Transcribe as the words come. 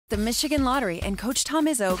The Michigan Lottery and Coach Tom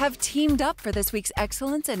Izzo have teamed up for this week's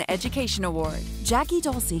Excellence in Education Award. Jacqueline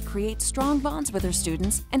Dolce creates strong bonds with her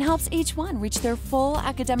students and helps each one reach their full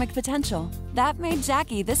academic potential. That made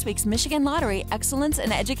Jackie this week's Michigan Lottery Excellence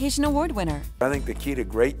in Education Award winner. I think the key to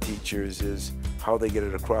great teachers is how they get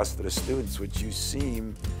it across to the students, which you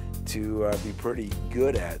seem to be pretty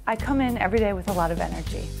good at. I come in every day with a lot of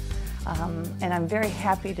energy. And I'm very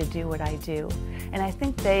happy to do what I do. And I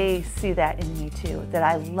think they see that in me too, that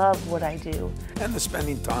I love what I do. And the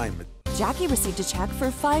spending time. Jackie received a check for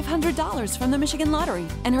 $500 from the Michigan Lottery,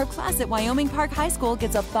 and her class at Wyoming Park High School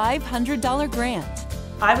gets a $500 grant.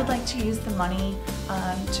 I would like to use the money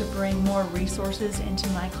to bring more resources into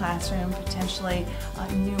my classroom, potentially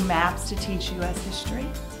new maps to teach U.S. history.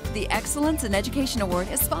 The Excellence in Education Award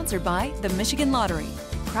is sponsored by the Michigan Lottery,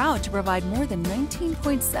 proud to provide more than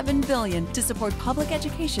 $19.7 billion to support public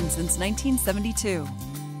education since 1972.